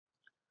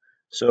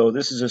So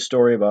this is a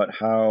story about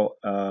how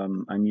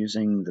I'm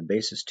using the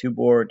Basis 2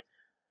 board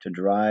to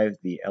drive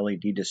the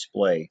LED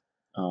display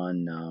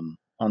on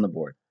the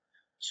board.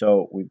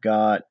 So we've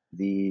got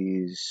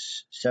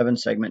these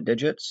 7-segment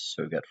digits,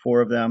 so we've got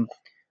 4 of them.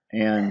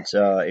 And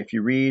if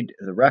you read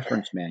the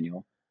reference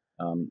manual,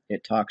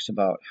 it talks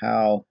about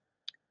how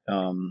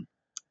um,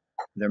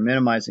 they're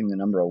minimizing the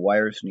number of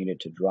wires needed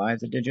to drive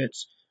the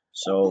digits.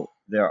 So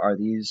there are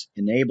these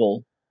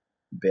enable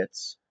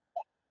bits,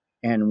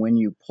 and when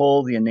you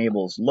pull the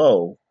enables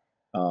low,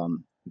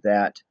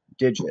 that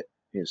digit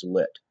is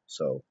lit.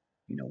 So,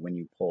 when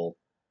you pull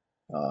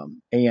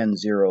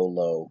AN0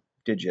 low,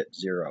 digit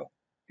 0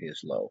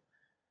 is low.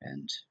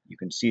 And you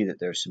can see that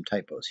there's some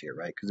typos here,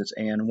 right? Because it's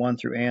AN1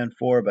 through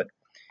AN4, but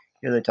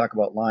here they talk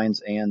about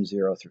lines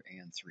AN0 through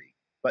AN3.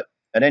 But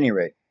at any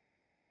rate,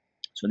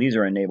 so these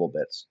are enable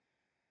bits.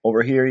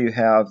 Over here you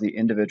have the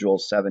individual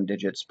 7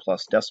 digits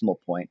plus decimal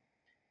point,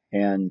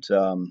 and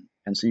so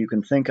you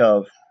can think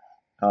of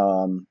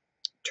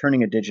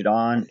turning a digit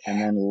on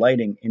and then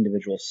lighting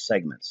individual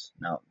segments.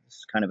 Now, this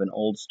is kind of an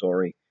old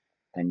story,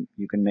 and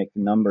you can make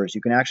the numbers.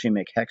 You can actually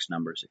make hex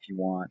numbers if you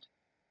want.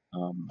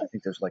 I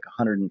think there's like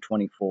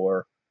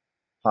 124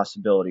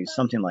 possibilities,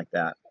 something like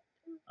that.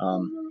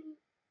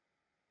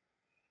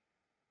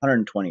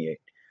 128.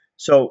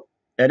 So,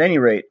 at any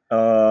rate,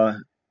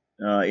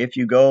 if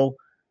you go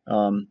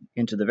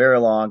into the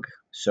verilog,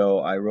 so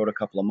I wrote a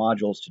couple of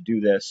modules to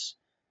do this.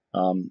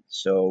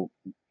 So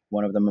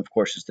one of them, of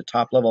course, is the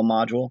top level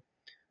module.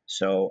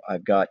 So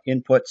I've got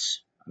inputs.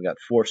 I've got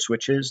 4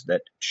 switches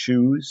that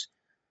choose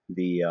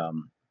the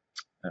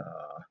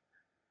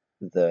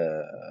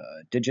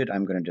digit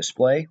I'm going to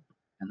display,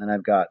 and then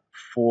I've got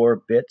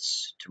 4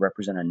 bits to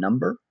represent a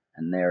number,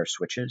 and they're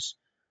switches.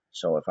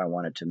 So if I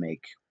wanted to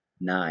make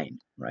 9,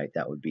 right,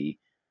 that would be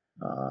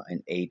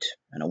an 8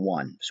 and a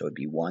 1, so it'd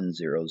be 1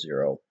 0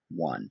 0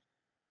 1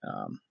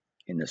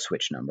 in the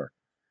switch number.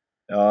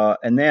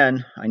 And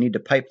then I need to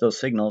pipe those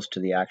signals to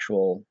the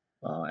actual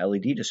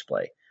LED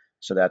display.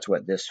 So that's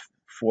what this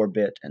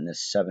 4-bit and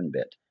this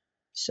 7-bit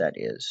set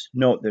is.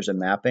 Note there's a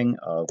mapping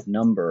of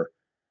number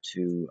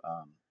to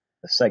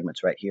the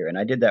segments right here. And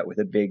I did that with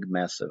a big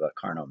mess of a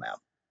Carnot map.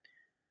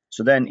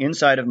 So then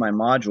inside of my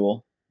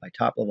module, my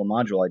top level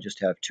module, I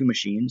just have 2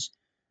 machines.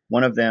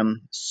 One of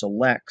them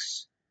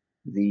selects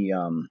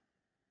the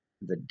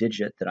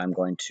digit that I'm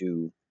going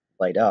to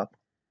light up.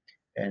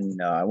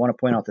 And I want to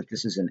point out that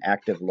this is an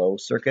active low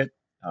circuit.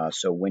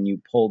 So when you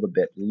pull the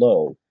bit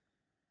low,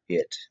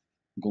 it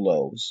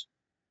glows.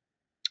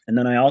 And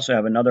then I also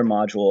have another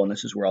module, and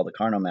this is where all the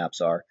Carnot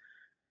maps are.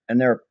 And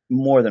there are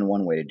more than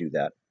one way to do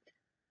that.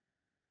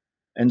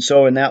 And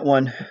so in that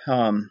one,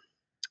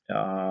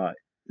 the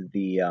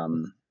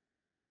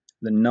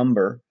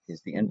number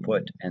is the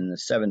input, and the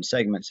 7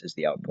 segments is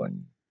the output.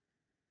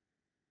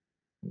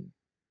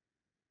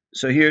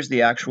 So here's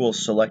the actual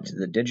select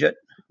the digit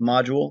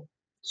module.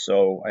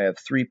 So I have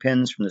 3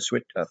 pins from the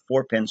switch,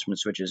 4 pins from the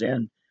switches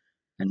in,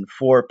 and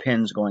 4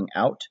 pins going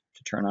out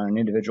to turn on an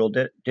individual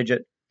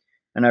digit.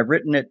 And I've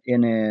written it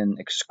in an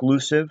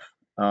exclusive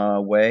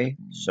way,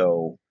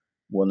 so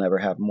we'll never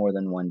have more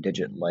than one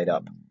digit light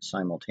up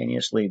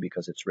simultaneously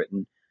because it's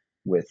written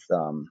with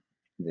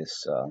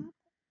this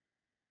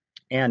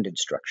ANDed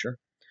structure.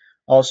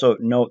 Also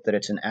note that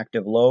it's an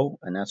active low,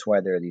 and that's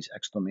why there are these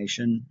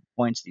exclamation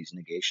points, these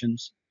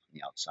negations on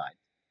the outside.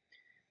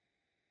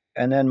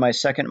 And then my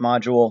second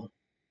module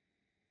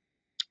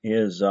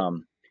is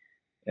so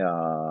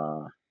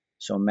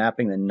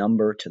mapping the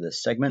number to the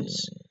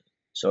segments.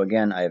 So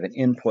again, I have an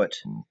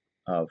input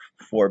of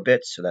 4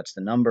 bits, so that's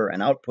the number,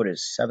 and output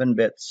is 7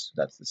 bits,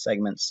 that's the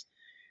segments.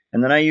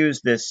 And then I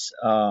use this,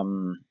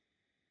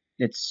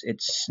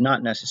 it's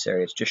not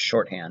necessary, it's just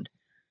shorthand.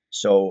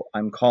 So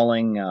I'm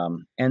calling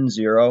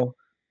N0,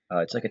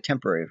 it's like a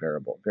temporary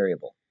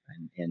variable.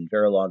 And in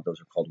Verilog, those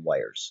are called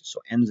wires.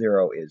 So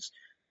N0 is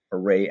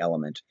array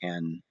element,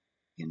 N,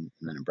 and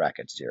then in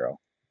brackets 0.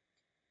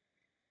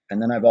 And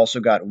then I've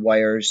also got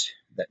wires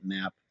that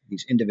map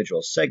these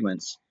individual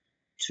segments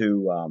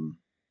to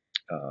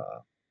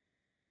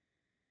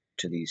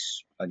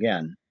these,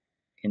 again,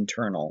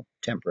 internal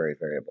temporary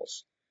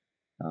variables.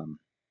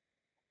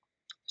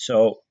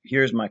 So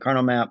here's my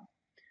Carnot map,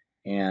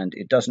 and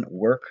it doesn't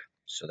work,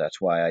 so that's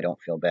why I don't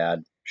feel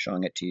bad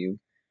showing it to you.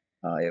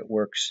 It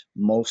works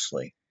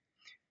mostly.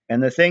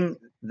 And the thing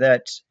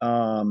that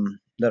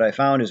that I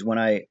found is when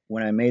I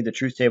made the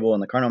truth table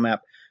and the Carnot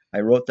map, I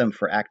wrote them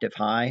for active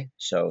high.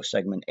 So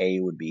segment A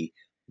would be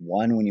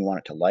 1 when you want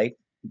it to light.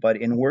 But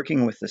in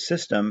working with the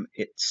system,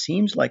 it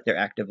seems like they're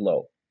active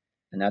low,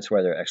 and that's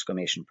why they're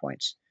exclamation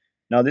points.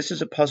 Now, this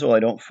is a puzzle I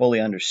don't fully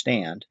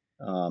understand,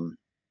 so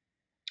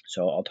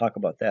I'll talk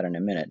about that in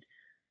a minute.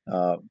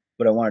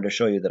 But I wanted to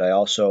show you that I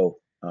also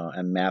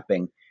am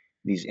mapping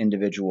these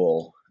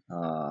individual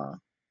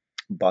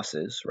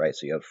buses, right?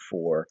 So you have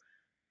four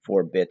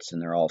bits,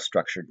 and they're all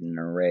structured in an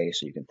array,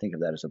 so you can think of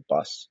that as a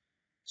bus.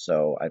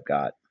 So I've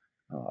got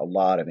a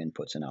lot of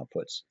inputs and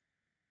outputs.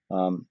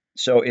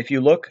 So if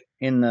you look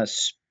in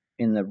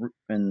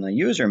in the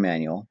user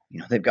manual,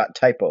 they've got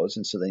typos,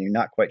 and so then you're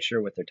not quite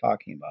sure what they're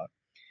talking about.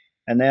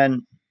 And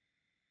then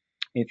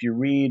if you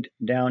read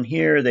down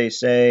here, they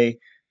say,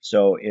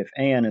 so if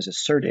AN is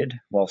asserted,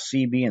 while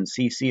CB and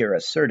CC are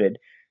asserted,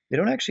 they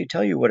don't actually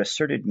tell you what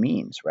asserted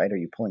means, right? Are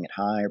you pulling it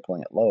high or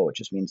pulling it low? It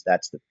just means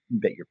that's the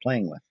bit you're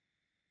playing with.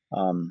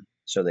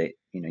 So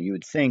you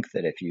would think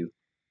that if you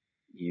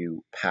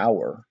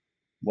power,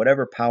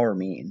 whatever power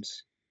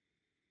means,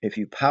 if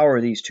you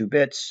power these two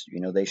bits,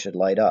 they should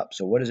light up.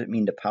 So what does it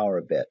mean to power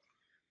a bit?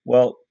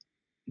 Well,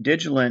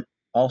 Digilent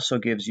also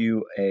gives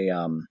you a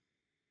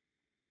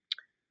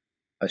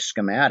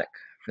schematic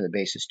for the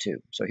basis 2.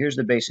 So here's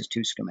the basis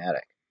 2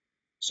 schematic.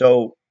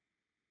 So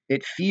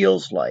it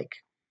feels like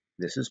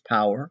this is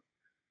power,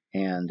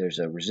 and there's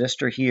a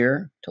resistor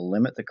here to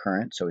limit the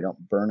current so we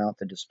don't burn out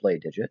the display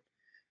digit.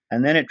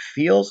 And then it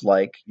feels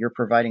like you're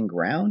providing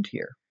ground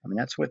here. I mean,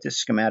 that's what this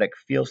schematic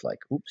feels like.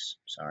 Oops,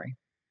 sorry.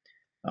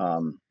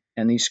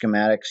 And these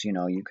schematics,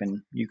 you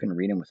can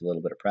read them with a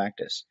little bit of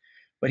practice.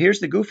 But here's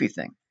the goofy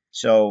thing.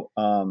 So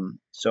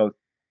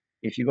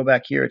if you go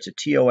back here, it's a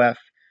TOF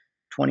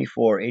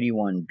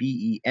 2481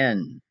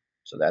 BEN.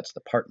 So that's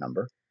the part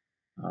number.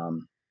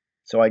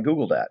 So I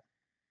Googled that,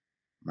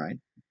 right?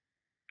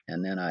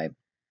 And then I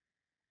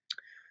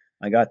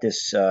got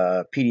this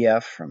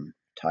PDF from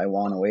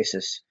Taiwan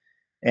Oasis.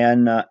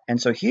 And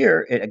so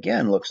here it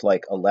again looks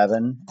like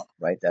 11,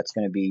 right? That's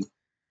going to be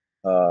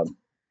a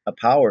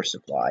power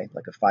supply,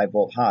 like a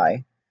 5-volt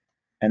high.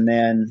 And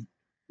then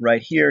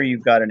right here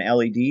you've got an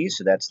LED,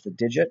 so that's the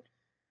digit.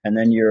 And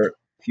then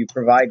if you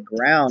provide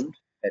ground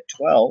at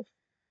 12,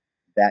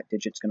 that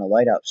digit's going to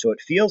light up. So it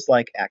feels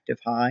like active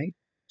high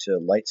to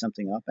light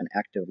something up and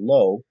active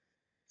low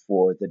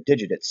for the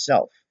digit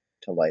itself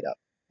to light up.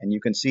 And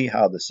you can see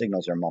how the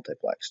signals are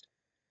multiplexed.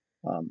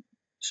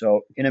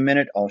 So in a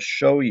minute, I'll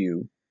show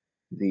you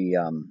the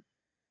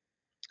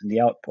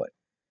output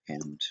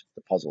and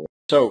the puzzle.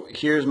 So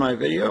here's my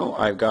video.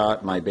 I've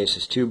got my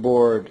Basis 2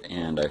 board,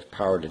 and I've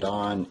powered it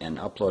on and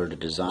uploaded a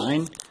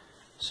design.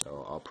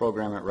 So I'll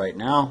program it right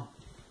now.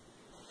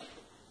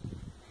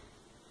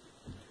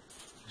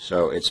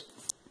 So it's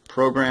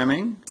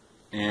programming,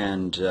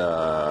 and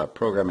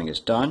programming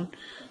is done.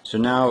 So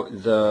now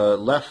the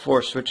left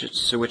 4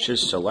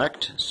 switches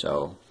select.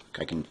 So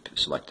I can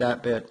select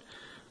that bit,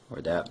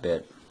 or that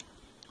bit,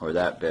 or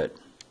that bit,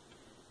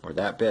 or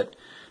that bit.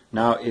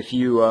 Now if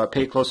you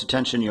pay close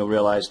attention, you'll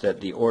realize that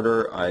the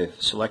order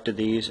I've selected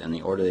these and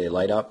the order they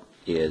light up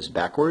is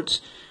backwards.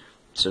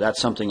 So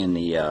that's something in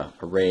the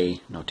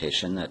array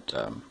notation that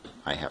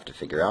I have to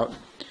figure out.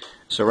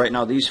 So right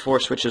now these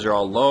 4 switches are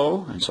all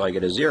low, and so I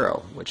get a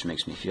 0, which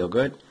makes me feel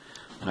good.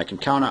 And I can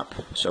count up.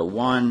 So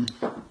 1,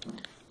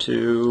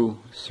 2,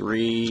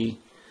 3,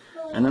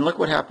 and then look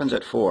what happens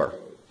at 4.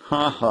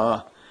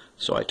 Ha.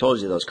 So I told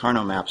you those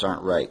Carnot maps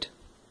aren't right.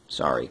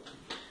 Sorry.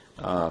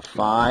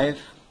 5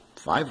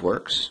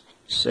 works.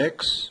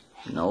 6,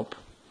 nope.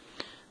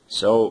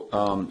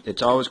 So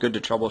it's always good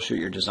to troubleshoot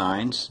your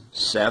designs.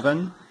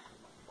 7,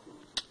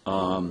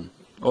 oh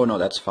no,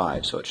 that's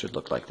 5, so it should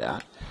look like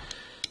that.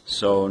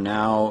 So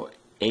now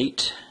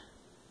 8,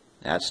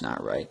 that's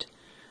not right.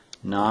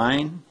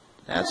 9,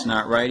 that's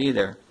not right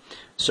either.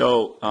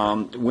 So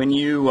when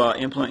you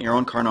implement your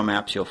own Carnot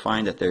maps, you'll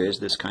find that there is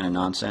this kind of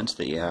nonsense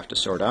that you have to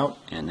sort out,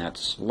 and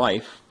that's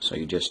life. So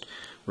you just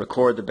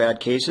record the bad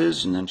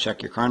cases and then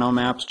check your Carnot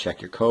maps,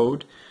 check your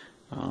code.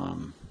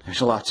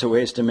 There's lots of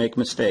ways to make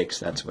mistakes.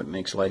 That's what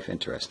makes life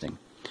interesting.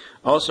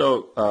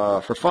 Also,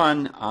 for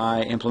fun,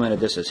 I implemented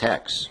this as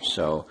hex.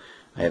 So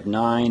I have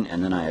 9,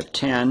 and then I have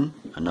 10,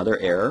 another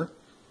error,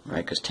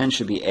 right? Because 10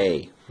 should be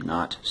A,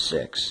 not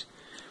 6.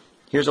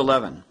 Here's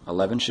 11.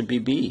 11 should be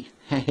B.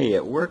 Hey,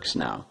 it works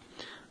now.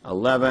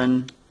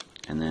 11,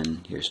 and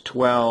then here's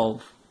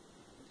 12,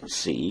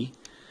 C.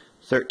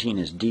 13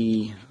 is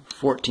D,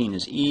 14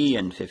 is E,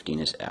 and 15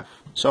 is F.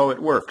 So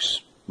it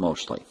works,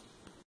 mostly.